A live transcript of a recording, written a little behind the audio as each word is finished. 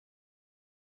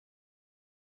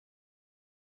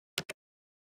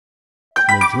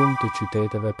Gjurmë të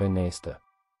qyteteve Peneste.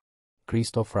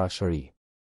 Kristofrashëri.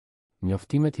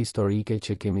 Njoftimet historike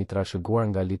që kemi trashëguar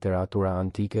nga literatura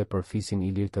antike për fisin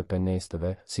ilir të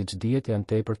Penesteve, siç dihet janë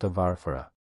tepër të varfëra.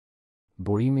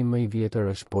 Burimi më i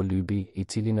vjetër është Polybi, i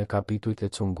cili në kapitujt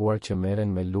e cunguar që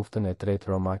merren me luftën e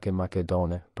tretë romake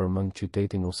makedone, përmend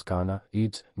qytetin Uskana,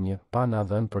 një, pa na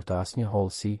dhënë për të asnjë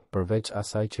hollësi, përveç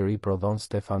asaj që riprodhon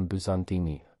Stefan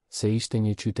Byzantini, se ishte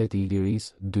një qytet i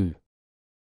Ilirisë, 2.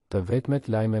 Të vetmet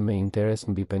lajme me interes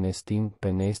mbi Penestin,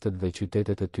 Penestet dhe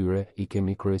qytetet e tyre, i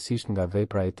kemi kryesisht nga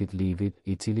vepra e Tit-Livit,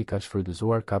 i cili ka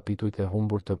shfrytëzuar kapitujt e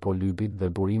humbur të Polybit dhe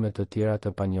burime të tjera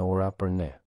të panjohura për ne.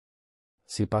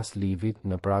 Sipas Livit,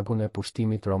 në pragun e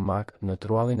pushtimit romak, në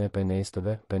truallin e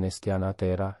Penesteve, Penestiana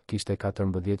Terra, kishte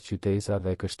 14 qyteza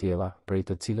dhe kështjella, prej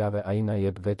të cilave ai na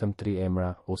jep vetëm 3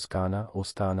 emra: Uskana,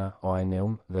 Ustana,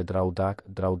 Oaneum dhe Draudak,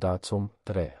 Draudacum,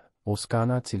 3.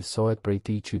 Uskana cilësohet prej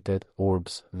tij qytet,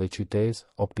 Urbs, dhe qytez,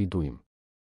 Opiduim.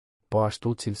 Po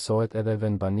ashtu cilësohet edhe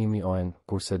vendbanimi Oen,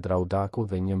 kurse Draudaku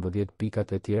dhe 11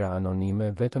 pikat e tjera anonime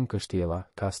vetëm kështjella,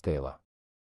 Kastela.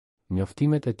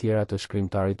 Njoftimet e tjera të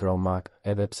shkrimtarit romak,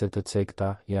 edhe pse të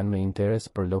cekta, janë me interes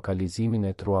për lokalizimin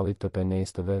e truallit të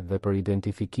Penesteve dhe për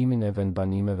identifikimin e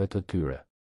vendbanimeve të tyre.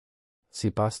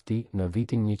 Sipas tij, në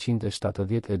vitin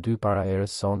 172 para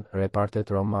erës son,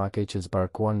 repartet romake që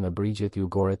zbarkuan në brigjet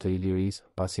jugore të Ilirisë,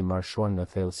 pasi marshuan në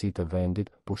thellësi të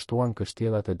vendit, pushtuan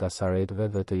kështjellat e Dasaretëve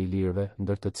dhe të Ilirëve,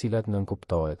 ndër të cilat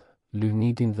nënkuptohet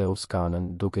Lynidin dhe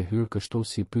Uskanën, duke hyrë kështu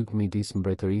si pyk midis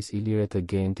mbretërisë ilire të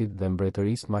Gentit dhe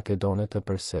mbretërisë makedone të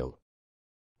Perseut.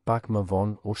 Pak më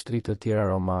vonë, ushtrit të tjera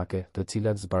romake, të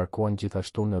cilat zbarkuan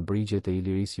gjithashtu në brigjet e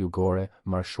Ilirisë jugore,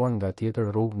 marshuan nga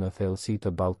tjetër rrugë në thellësi të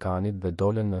Ballkanit dhe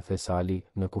dolën në Thesali,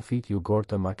 në kufit jugor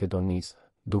të Makedonisë,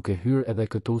 duke hyrë edhe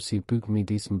këtu si pyk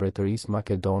midis mbretërisë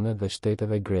makedone dhe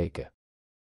shteteve greke.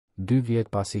 2 vjet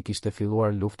pasi kishte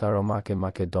filluar lufta romake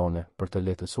makedone, për të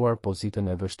lehtësuar pozitën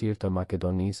e vështirë të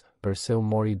Makedonisë, Perseu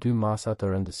mori 2 masa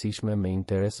të rëndësishme me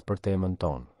interes për temën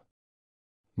tonë.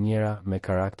 Njëra, me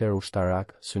karakter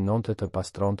ushtarak, synonte të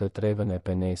pastronte treven e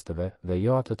Penesteve dhe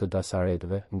jo atë të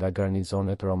Dasaretëve nga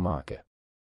garnizonet romake.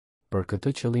 Për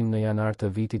këtë qëllim në janar të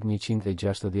vitit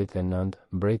 169,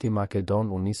 mbreti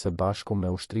Makedon u nis së bashku me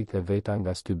ushtritë e veta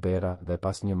nga Stybera dhe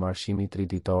pas një marshimi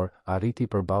triditor, arriti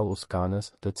përballë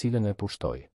Uskanës, të cilën e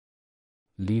pushtoi.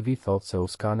 Livi thotë se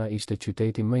Uskana ishte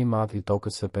qyteti më i madh i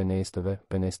tokës së Penesteve,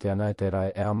 Penestiana e Terra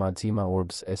e Amazima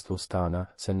Urbs est Ustana,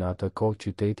 se në atë kohë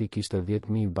qyteti kishte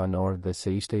 10.000 banor dhe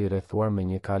se ishte i rrethuar me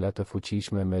një kala të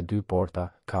fuqishme me 2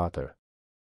 porta, 4.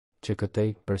 Që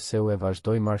këtej, Perseu e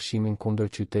vazhdoi marshimin kundër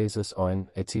qytezës Oen,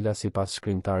 e cila sipas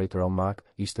shkrimtarit romak,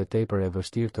 ishte tepër e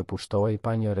vështirë të pushtohej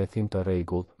pa një rrethim të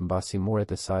rregullt, mbasi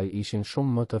muret e saj ishin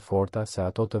shumë më të forta se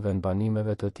ato të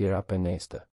vendbanimeve të tjera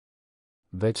Peneste.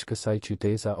 Veç kësaj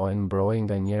qyteza Oen mbrojej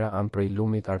nga njëra anë prej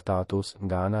lumit Artatus,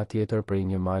 nga ana tjetër prej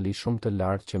një mali shumë të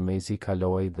lartë që mezi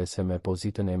kalohej dhe se me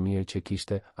pozitën e mirë që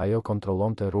kishte, ajo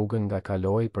kontrollonte rrugën nga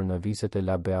kalohej për në viset e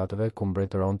Labeatëve ku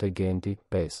mbretëronte Genti,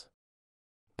 5.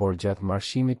 Por gjatë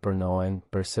marshimit për në Oen,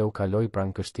 Perseu kaloi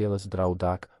pranë kështjellës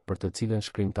Draudak, për të cilën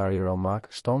shkrimtari romak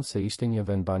shton se ishte një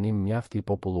vendbanim mjaft i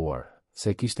populluar,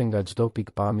 se kishte nga çdo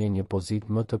pikpamje një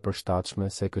pozitë më të përshtatshme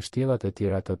se kështjellat e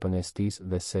tjera të Penestisë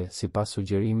dhe se, sipas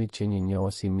sugjerimit që një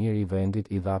njohës i mirë i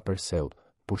vendit i dha Perseut,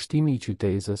 pushtimi i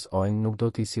qytezës Oen nuk do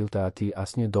t'i sillte atij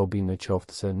asnjë dobi në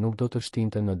qoftë se nuk do të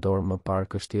shtinte në dorë më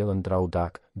parë kështjellën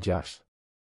Draudak, 6.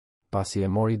 Pasi e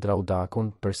mori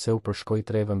Draudakun, Perseu përshkoi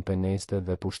trevën Peneste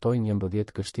dhe pushtoi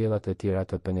 11 kështjellat e tjera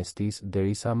të Penestisë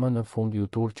derisa më në fund ju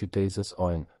tur qytezës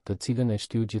Oen, të cilën e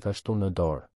shtyu gjithashtu në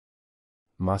dorë.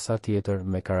 Masa tjetër,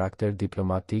 me karakter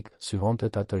diplomatik, syhonte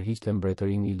ta tërhiqte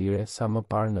mbretërinë ilire sa më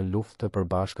parë në luftë të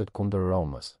përbashkët kundër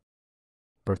Romës.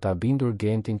 Për ta bindur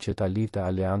Gentin që ta lidhte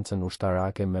aleancën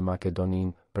ushtarake me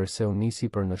Makedoninë, Perseu nisi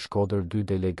për në Shkodër 2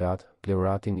 delegat,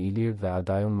 Pleuratin ilir dhe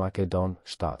Adaiun Makedon,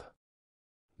 7.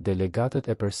 Delegatët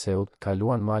e Perseut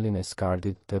kaluan malin e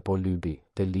Skardit, te Polybi,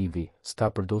 te Livi,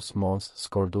 Stapërdus Mons,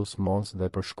 Skordus Mons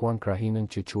dhe përshkuan krahinën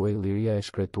që quhej Liria e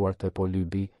shkretuar te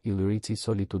Polybi, Ilirici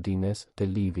Solitudines, te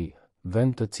Livi,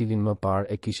 vend të cilin më parë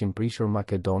e kishin prishur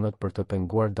Makedonët për të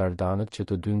penguar Dardanët që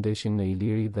të dyndeshin në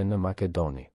Iliri dhe në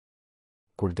Makedoni.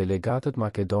 Kur delegatët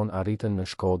Makedon arritën në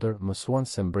Shkodër, mësuan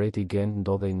se mbreti Gent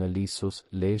ndodhej në Lissus,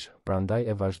 Lezhë, prandaj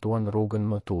e vazhduan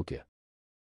rrugën më tutje.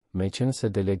 Meqense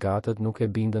delegatët nuk e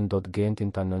bindën dot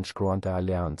Gentin ta nënshkruante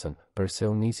aleancën,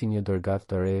 Perseu nisi një dërgat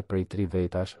të re prej 3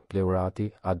 vetash, Pleurati,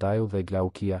 Adaiu dhe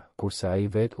Glaukia, kurse ai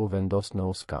vet u vendos në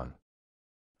Uskan.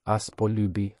 As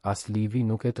Polybi, as Livi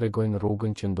nuk e tregojnë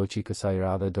rrugën që ndoqi kësaj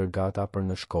radhe dërgata për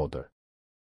në Shkodër.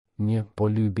 1.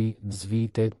 Polybi, Zvi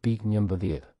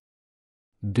 8.11.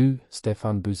 2.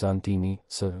 Stefan Byzantini,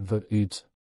 S.V.Y.C.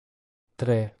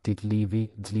 3. Tit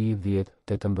Livi, Dzli 10,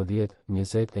 18,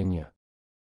 21.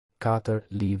 4.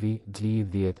 Livi, Dzli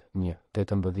 10, 1,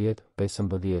 18,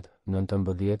 15,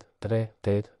 19, 3,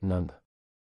 8, 9.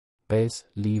 5.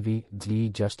 Livi,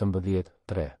 Dzli 16,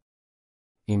 3.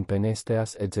 In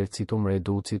Penesteas exercitum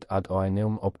reducit ad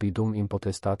oeneum oppidum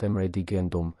impotestatem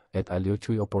redigendum, et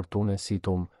aliociui opportune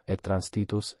situm, et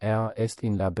transtitus ea est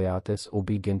in labeates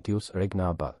ubi gentius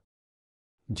regnabat.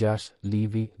 6.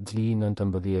 Livi, Dzli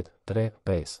 19, 3,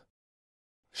 5.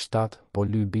 7.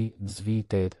 Polybi, Dzvi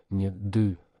 8, 1,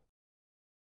 2,